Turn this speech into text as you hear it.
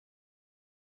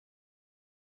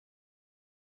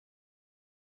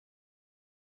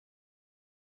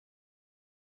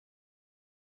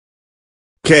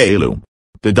Caillou,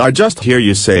 did I just hear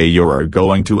you say you are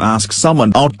going to ask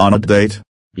someone out on a date?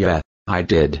 Yeah, I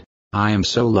did. I am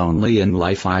so lonely in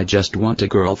life, I just want a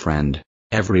girlfriend.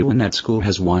 Everyone at school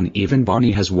has one, even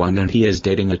Barney has one, and he is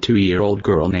dating a 2-year-old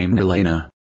girl named Elena.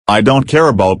 I don't care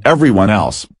about everyone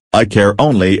else, I care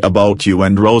only about you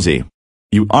and Rosie.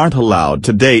 You aren't allowed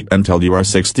to date until you are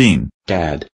 16.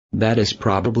 Dad, that is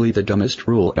probably the dumbest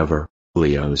rule ever.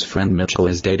 Leo's friend Mitchell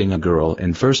is dating a girl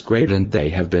in first grade and they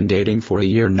have been dating for a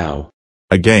year now.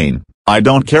 Again, I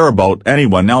don't care about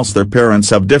anyone else, their parents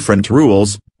have different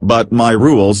rules, but my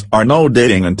rules are no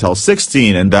dating until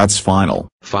 16 and that's final.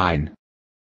 Fine.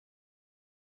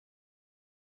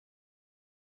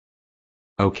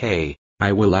 Okay,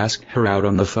 I will ask her out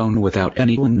on the phone without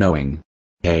anyone knowing.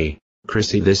 Hey,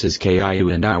 Krissy, this is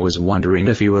Caillou and I was wondering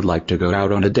if you would like to go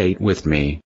out on a date with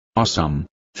me. Awesome,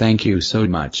 thank you so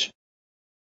much.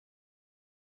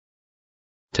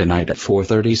 Tonight at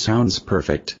 4:30 sounds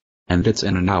perfect. And it's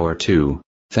in an hour too.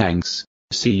 Thanks,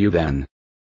 see you then.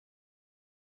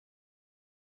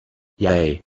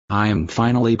 Yay, I am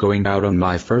finally going out on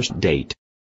my first date.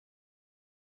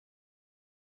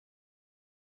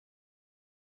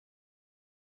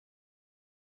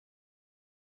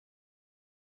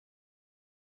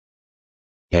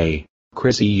 Hey,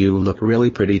 Krissy, you look really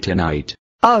pretty tonight.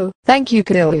 Oh, thank you,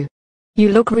 Caillou. You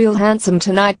look real handsome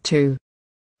tonight too.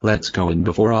 Let's go in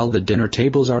before all the dinner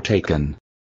tables are taken.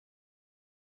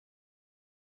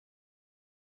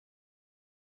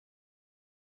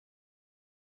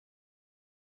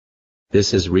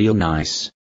 This is real nice.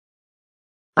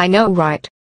 I know, right?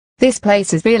 This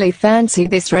place is really fancy.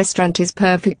 This restaurant is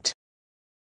perfect.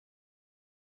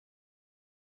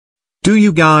 Do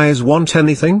you guys want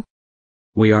anything?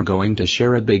 We are going to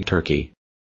share a big turkey.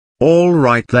 All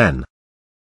right then.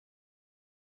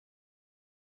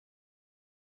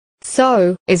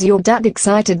 So, is your dad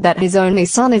excited that his only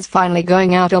son is finally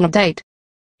going out on a date?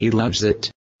 He loves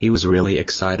it. He was really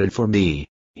excited for me.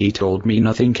 He told me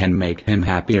nothing can make him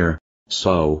happier.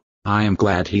 So, I am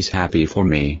glad he's happy for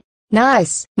me.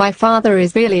 Nice, my father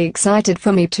is really excited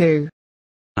for me too.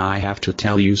 I have to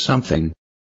tell you something.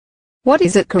 What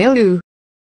is it, Caillou?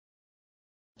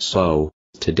 So,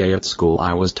 today at school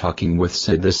I was talking with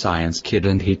Sid the science kid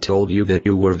and he told you that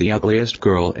you were the ugliest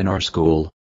girl in our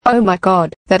school. Oh my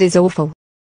god, that is awful.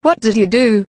 What did you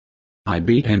do? I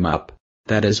beat him up.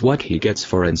 That is what he gets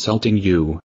for insulting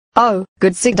you. Oh,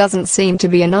 good. Sid doesn't seem to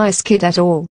be a nice kid at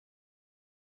all.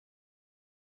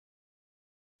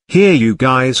 Here you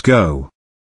guys go.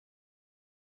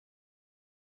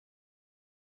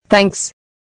 Thanks.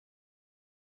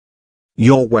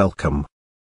 You're welcome.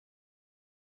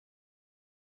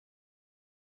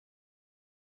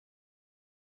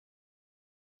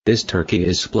 This turkey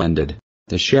is splendid.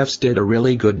 The chefs did a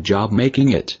really good job making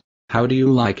it. How do you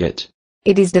like it?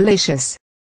 It is delicious.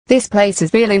 This place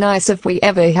is really nice. If we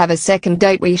ever have a second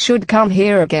date, we should come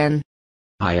here again.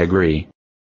 I agree.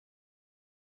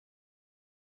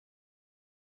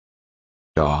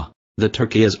 Ah, the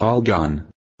turkey is all gone.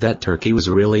 That turkey was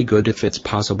really good. If it's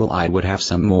possible, I would have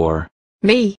some more.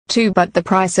 Me, too, but the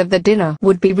price of the dinner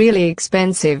would be really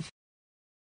expensive.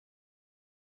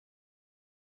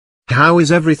 How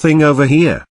is everything over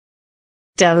here?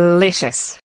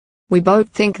 Delicious. We both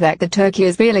think that the turkey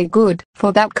is really good.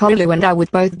 For that, Caillou and I would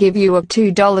both give you a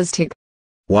 $2 tip.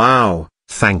 Wow,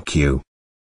 thank you.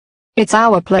 It's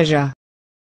our pleasure.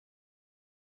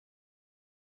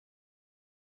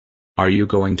 Are you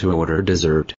going to order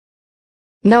dessert?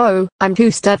 No, I'm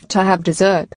too stuffed to have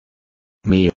dessert.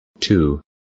 Me, too.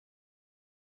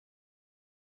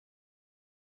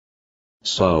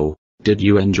 So, did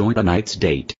you enjoy tonight's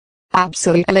date?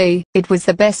 Absolutely, it was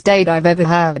the best date I've ever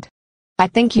had. I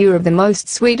think you're the most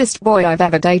sweetest boy I've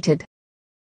ever dated.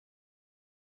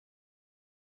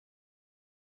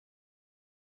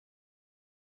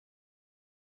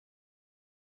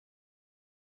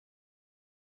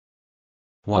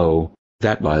 Whoa,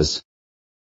 that was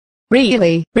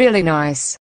really, really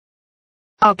nice.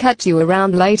 I'll catch you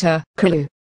around later, Caillou.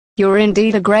 You're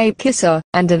indeed a great kisser,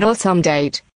 and an awesome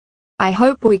date. I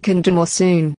hope we can do more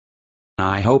soon.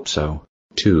 I hope so,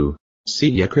 too. See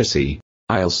ya, Krissy.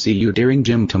 I'll see you during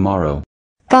gym tomorrow.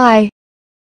 Bye.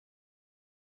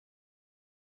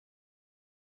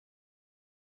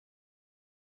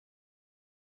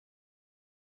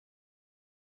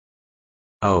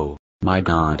 Oh, my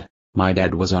god. My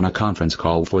dad was on a conference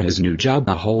call for his new job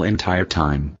the whole entire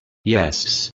time.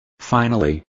 Yes,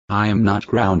 finally, I am not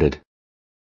grounded.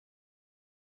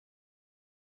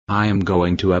 I am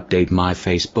going to update my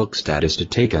Facebook status to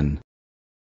taken.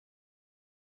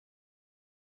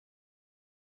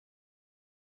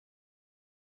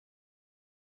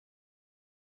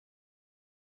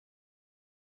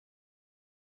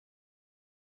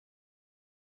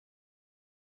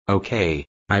 Okay,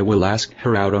 I will ask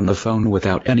her out on the phone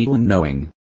without anyone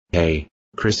knowing. Hey,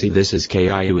 Krissy, this is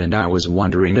Caillou and I was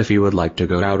wondering if you would like to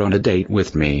go out on a date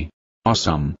with me.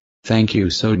 Awesome, thank you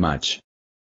so much.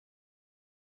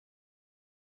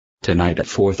 Tonight at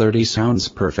 4:30 sounds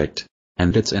perfect.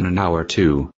 And it's in an hour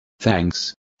too.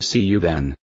 Thanks, see you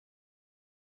then.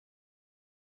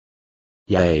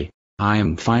 Yay, I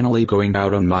am finally going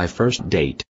out on my first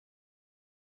date.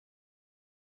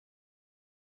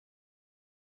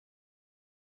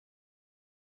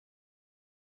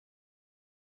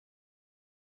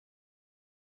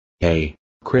 Hey,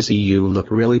 Krissy, you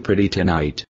look really pretty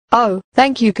tonight. Oh,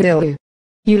 thank you, Caillou.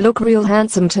 You look real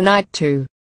handsome tonight too.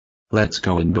 Let's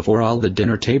go in before all the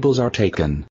dinner tables are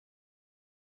taken.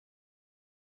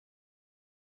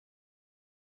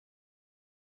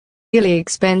 Really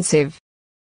expensive.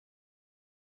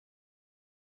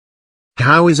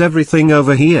 How is everything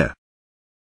over here?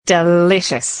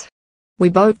 Delicious. We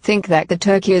both think that the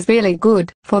turkey is really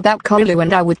good. For that, Caillou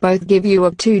and I would both give you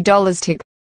a $2 tip.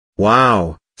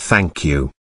 Wow, thank you.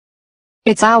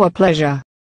 It's our pleasure.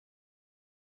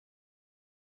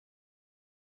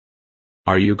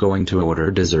 Are you going to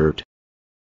order dessert?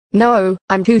 No,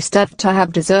 I'm too stuffed to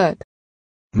have dessert.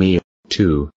 Me,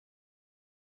 too.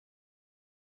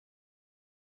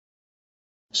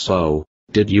 So,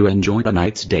 did you enjoy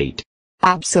tonight's date?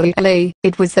 Absolutely,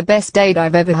 it was the best date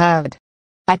I've ever had.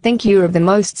 I think you're the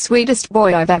most sweetest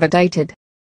boy I've ever dated.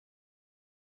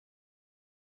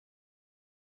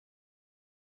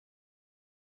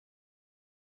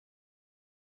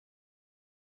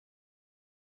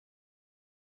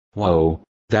 Whoa,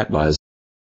 that was...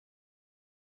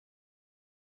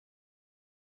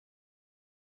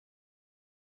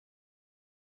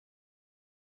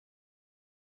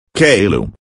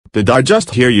 Caillou, did I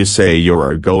just hear you say you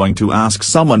are going to ask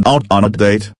someone out on a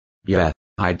date? Yeah,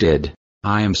 I did.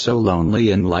 I am so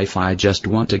lonely in life, I just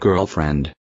want a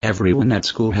girlfriend. Everyone at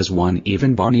school has one,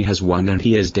 even Barney has one, and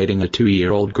he is dating a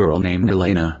 2-year-old girl named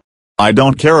Elena. I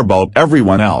don't care about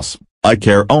everyone else, I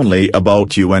care only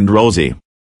about you and Rosie.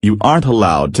 You aren't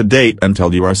allowed to date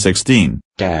until you are 16.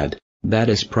 Dad, that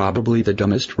is probably the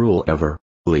dumbest rule ever.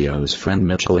 Leo's friend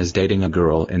Mitchell is dating a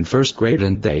girl in 1st grade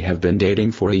and they have been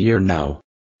dating for a year now.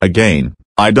 Again,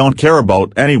 I don't care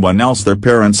about anyone else, their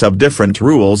parents have different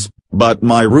rules, but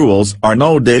my rules are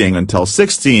no dating until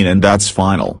 16 and that's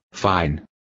final. Fine.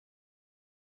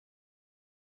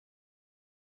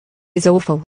 It's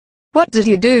awful. What did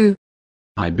you do?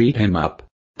 I beat him up.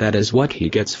 That is what he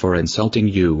gets for insulting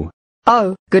you.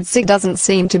 Oh, Krissy doesn't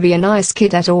seem to be a nice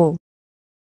kid at all.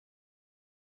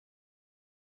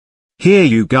 Here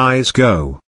you guys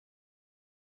go.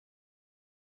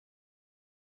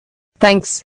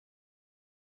 Thanks.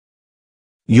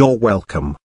 You're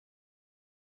welcome.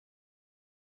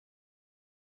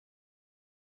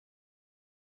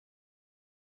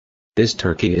 This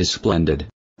turkey is splendid.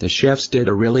 The chefs did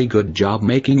a really good job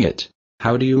making it.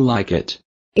 How do you like it?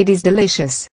 It is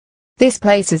delicious. This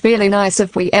place is really nice.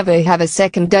 If we ever have a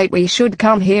second date, we should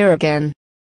come here again.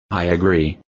 I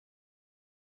agree.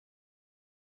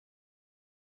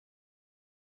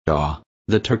 Aw,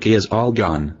 the turkey is all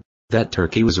gone. That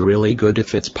turkey was really good.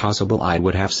 If it's possible, I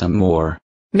would have some more.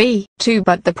 Me, too,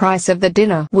 but the price of the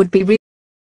dinner would be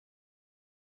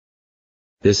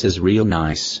This is real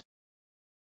nice.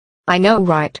 I know,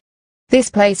 right?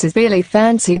 This place is really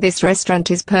fancy. This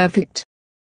restaurant is perfect.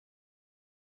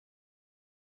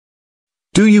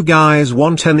 Do you guys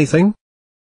want anything?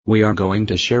 We are going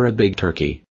to share a big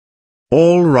turkey.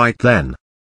 All right then.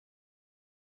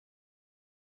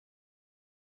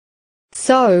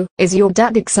 So, is your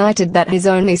dad excited that his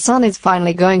only son is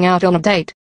finally going out on a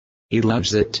date? He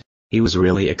loves it. He was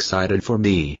really excited for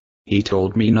me. He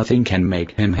told me nothing can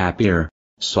make him happier.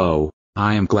 So,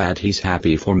 I am glad he's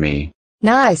happy for me.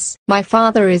 Nice. My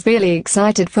father is really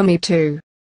excited for me too.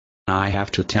 I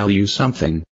have to tell you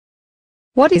something.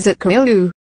 What is it, Caillou?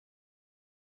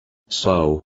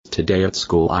 So, today at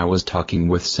school I was talking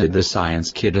with Sid the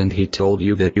science kid and he told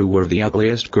you that you were the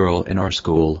ugliest girl in our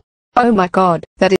school. Oh my god.